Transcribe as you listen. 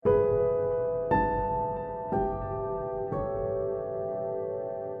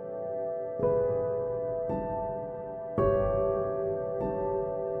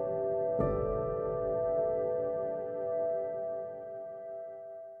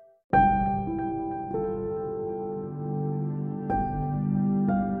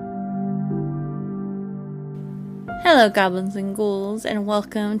Hello, goblins and ghouls, and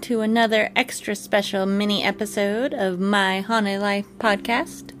welcome to another extra special mini episode of My Haunted Life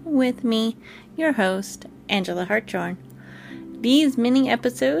podcast with me, your host, Angela Hartshorn. These mini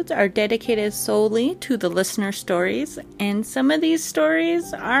episodes are dedicated solely to the listener stories, and some of these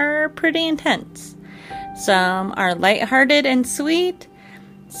stories are pretty intense. Some are lighthearted and sweet,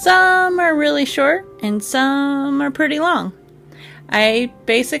 some are really short, and some are pretty long. I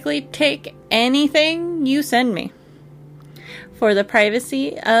basically take anything you send me. For the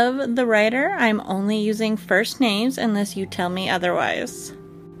privacy of the writer, I'm only using first names unless you tell me otherwise.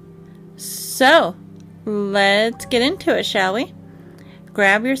 So, let's get into it, shall we?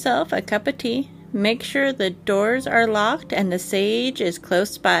 Grab yourself a cup of tea, make sure the doors are locked and the sage is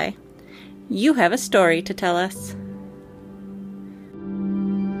close by. You have a story to tell us.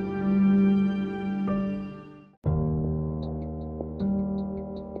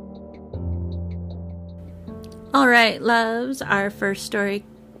 Alright, loves, our first story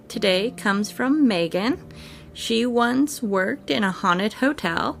today comes from Megan. She once worked in a haunted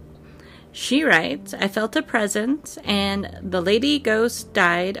hotel. She writes, I felt a presence and the lady ghost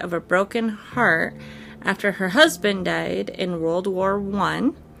died of a broken heart after her husband died in World War I.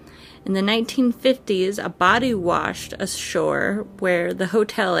 In the 1950s, a body washed ashore where the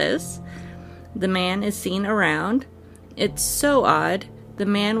hotel is. The man is seen around. It's so odd. The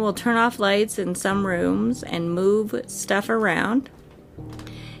man will turn off lights in some rooms and move stuff around.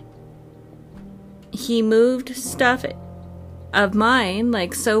 He moved stuff of mine,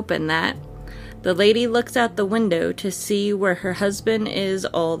 like soap and that. The lady looks out the window to see where her husband is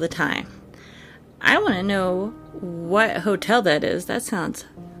all the time. I want to know what hotel that is. That sounds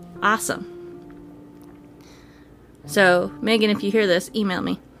awesome. So, Megan, if you hear this, email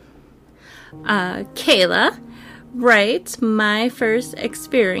me. Kayla writes, my first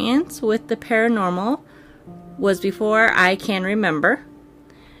experience with the paranormal was before I can remember.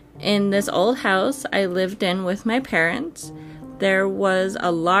 In this old house I lived in with my parents, there was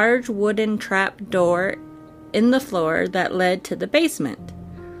a large wooden trap door in the floor that led to the basement.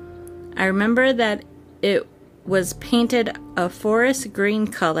 I remember that it was painted a forest green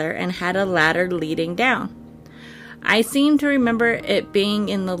color and had a ladder leading down. I seem to remember it being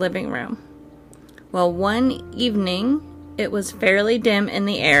in the living room. Well, one evening, it was fairly dim in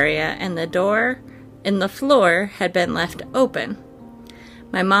the area, and the door in the floor had been left open.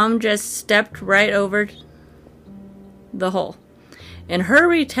 My mom just stepped right over the hole. In her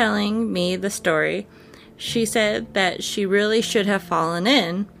retelling me the story, she said that she really should have fallen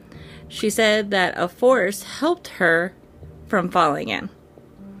in. She said that a force helped her from falling in.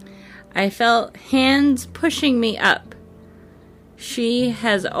 I felt hands pushing me up. She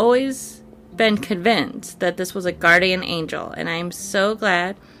has always been convinced that this was a guardian angel, and I'm so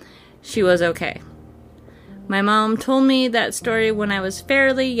glad she was okay. My mom told me that story when I was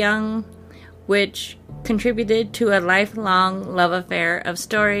fairly young, which contributed to a lifelong love affair of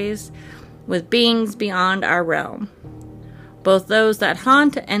stories with beings beyond our realm, both those that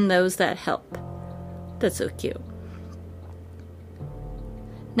haunt and those that help. That's so cute.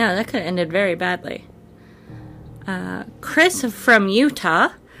 No, that could have ended very badly. Chris from Utah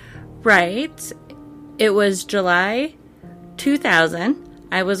writes, it was July 2000.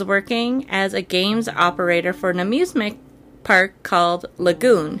 I was working as a games operator for an amusement park called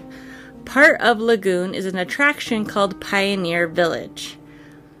Lagoon. Part of Lagoon is an attraction called Pioneer Village.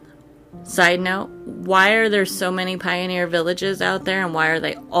 Side note, why are there so many Pioneer Villages out there and why are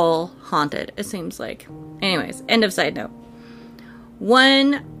they all haunted? It seems like. Anyways, end of side note.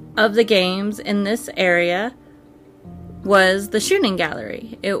 One of the games in this area was the shooting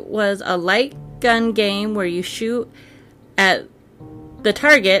gallery. It was a light gun game where you shoot at the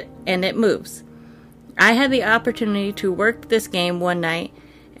target and it moves. I had the opportunity to work this game one night,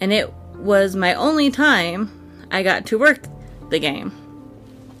 and it was my only time I got to work the game.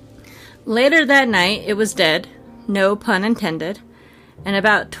 Later that night, it was dead, no pun intended, and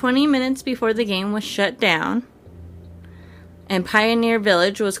about 20 minutes before the game was shut down and Pioneer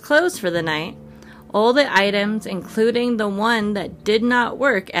Village was closed for the night, all the items, including the one that did not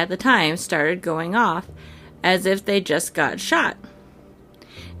work at the time, started going off as if they just got shot.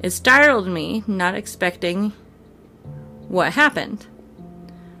 It startled me, not expecting what happened.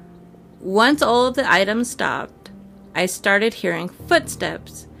 Once all of the items stopped, I started hearing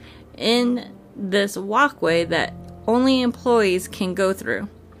footsteps in this walkway that only employees can go through.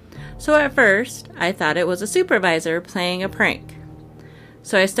 So at first, I thought it was a supervisor playing a prank.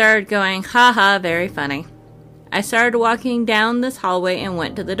 So I started going, haha, very funny. I started walking down this hallway and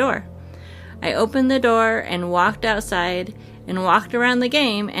went to the door. I opened the door and walked outside and walked around the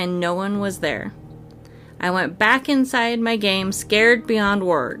game, and no one was there. I went back inside my game, scared beyond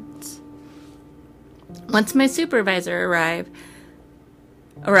words. Once my supervisor arrived,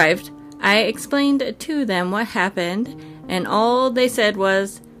 I explained to them what happened, and all they said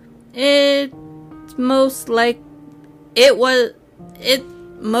was, it most likely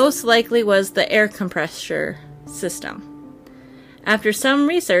was the air compressor system. After some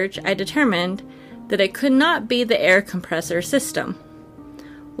research, I determined that it could not be the air compressor system.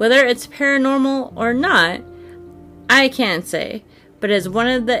 Whether it's paranormal or not, I can't say, but it's one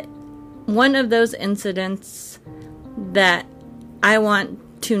of those incidents that I want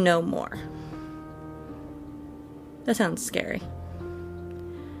to know more. That sounds scary.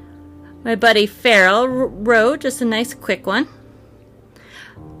 My buddy Farrell wrote just a nice quick one.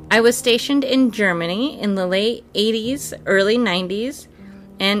 I was stationed in Germany in the late 80s, early 90s,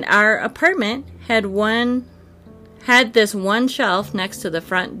 and our apartment had this one shelf next to the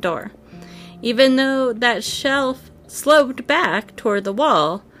front door. Even though that shelf sloped back toward the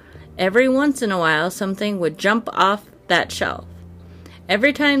wall, every once in a while something would jump off that shelf.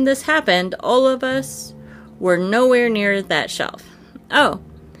 Every time this happened, all of us were nowhere near that shelf. Oh,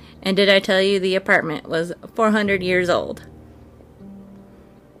 and did I tell you the apartment was 400 years old?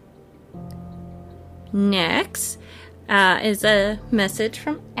 Next is a message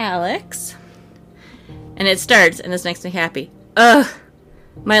from Alex. And it starts, and this makes me happy. Ugh,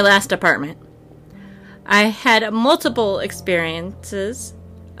 my last apartment. I had multiple experiences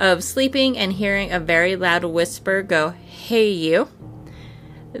of sleeping and hearing a very loud whisper go, "Hey you."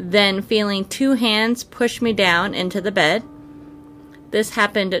 Then feeling two hands push me down into the bed. This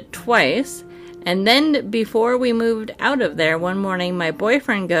happened twice. And then before we moved out of there one morning, my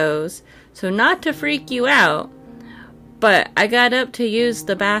boyfriend goes, "So not to freak you out, but I got up to use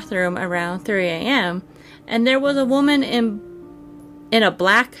the bathroom around 3 a.m. and there was a woman in a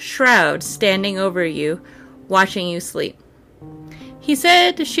black shroud standing over you, watching you sleep. He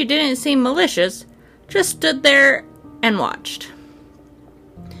said she didn't seem malicious, just stood there and watched."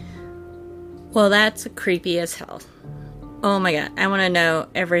 Well, that's creepy as hell. Oh my god, I want to know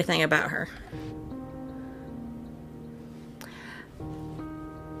everything about her.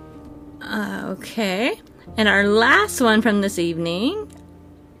 Okay, and our last one from this evening,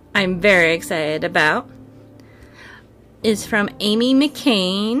 I'm very excited about, is from Amy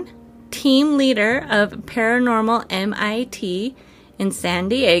McCain, team leader of Paranormal MIT in San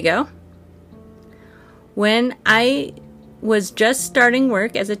Diego. When I was just starting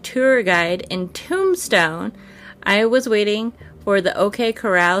work as a tour guide in Tombstone, I was waiting for the OK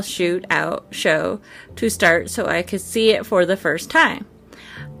Corral Shootout show to start so I could see it for the first time.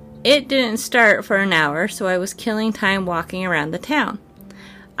 It didn't start for an hour, so I was killing time walking around the town.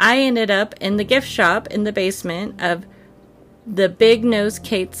 I ended up in the gift shop in the basement of the Big Nose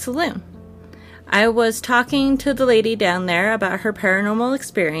Kate Saloon. I was talking to the lady down there about her paranormal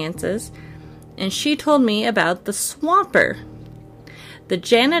experiences, and she told me about the Swamper, the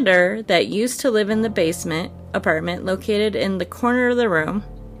janitor that used to live in the basement apartment located in the corner of the room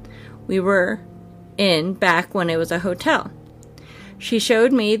we were in back when it was a hotel. She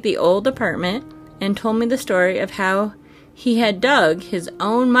showed me the old apartment and told me the story of how he had dug his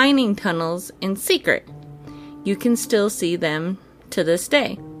own mining tunnels in secret. You can still see them to this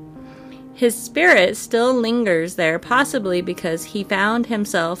day. His spirit still lingers there, possibly because he found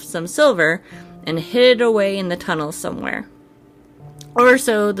himself some silver and hid it away in the tunnel somewhere. Or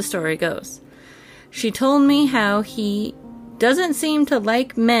so the story goes. She told me how he doesn't seem to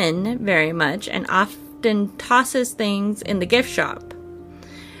like men very much and often tosses things in the gift shop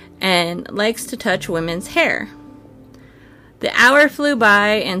and likes to touch women's hair. The hour flew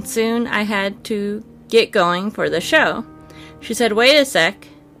by and soon I had to get going for the show. She said, "Wait a sec.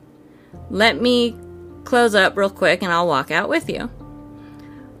 Let me close up real quick and I'll walk out with you."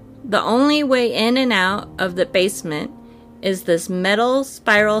 The only way in and out of the basement is this metal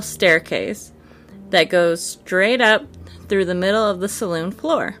spiral staircase that goes straight up through the middle of the saloon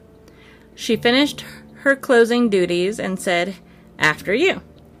floor. She finished her closing duties and said, "After you."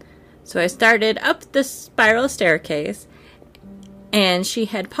 So I started up the spiral staircase, and she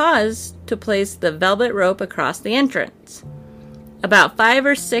had paused to place the velvet rope across the entrance. About 5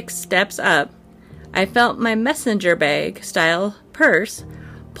 or 6 steps up, I felt my messenger bag-style purse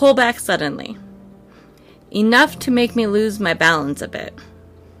pull back suddenly, enough to make me lose my balance a bit.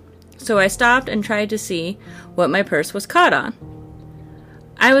 So I stopped and tried to see what my purse was caught on.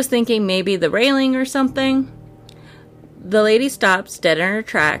 I was thinking maybe the railing or something. The lady stopped dead in her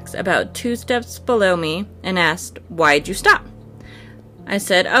tracks about 2 steps below me and asked, "Why'd you stop?" I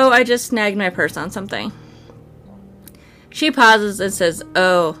said, "Oh, I just snagged my purse on something." She pauses and says,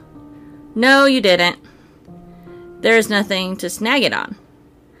 "Oh, no, you didn't." There's nothing to snag it on.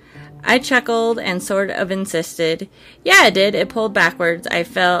 I chuckled and sort of insisted, yeah, it did. It pulled backwards. I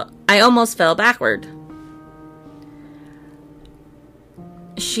almost fell backward.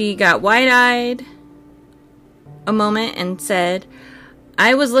 She got wide-eyed a moment and said,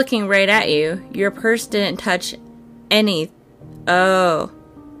 I was looking right at you. Your purse didn't touch any. Oh.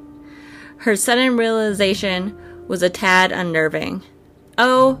 Her sudden realization was a tad unnerving.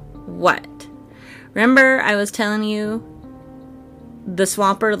 Oh, what? Remember I was telling you the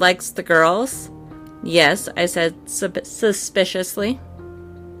swamper likes the girls? Yes, I said suspiciously.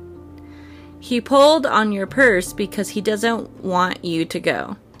 He pulled on your purse because he doesn't want you to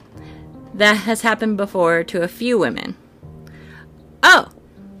go. That has happened before to a few women. Oh,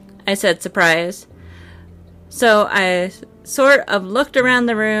 I said, surprised. So I sort of looked around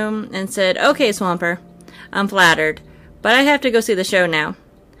the room and said, okay, Swamper, I'm flattered, but I have to go see the show now.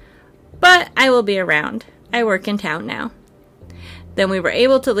 But I will be around. I work in town now. Then we were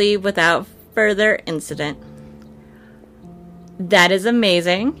able to leave without further incident. That is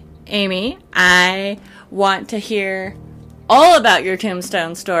amazing, Amy. I want to hear all about your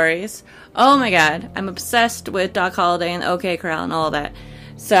Tombstone stories. Oh my god, I'm obsessed with Doc Holliday and OK Corral and all that.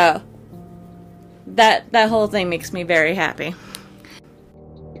 So, that whole thing makes me very happy.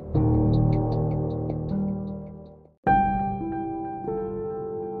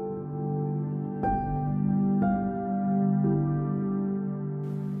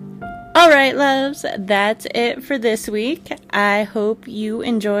 Alright, loves, that's it for this week. I hope you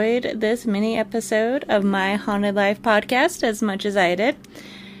enjoyed this mini episode of my Haunted Life podcast as much as I did.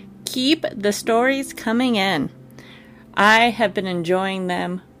 Keep the stories coming in. I have been enjoying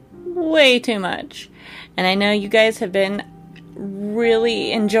them way too much. And I know you guys have been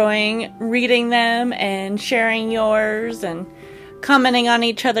really enjoying reading them and sharing yours and commenting on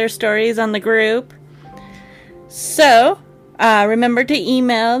each other's stories on the group. So, remember to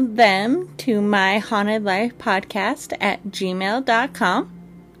email them to myhauntedlifepodcast@gmail.com.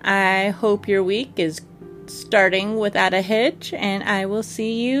 I hope your week is starting without a hitch, and I will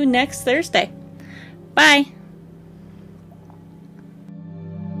see you next Thursday. Bye!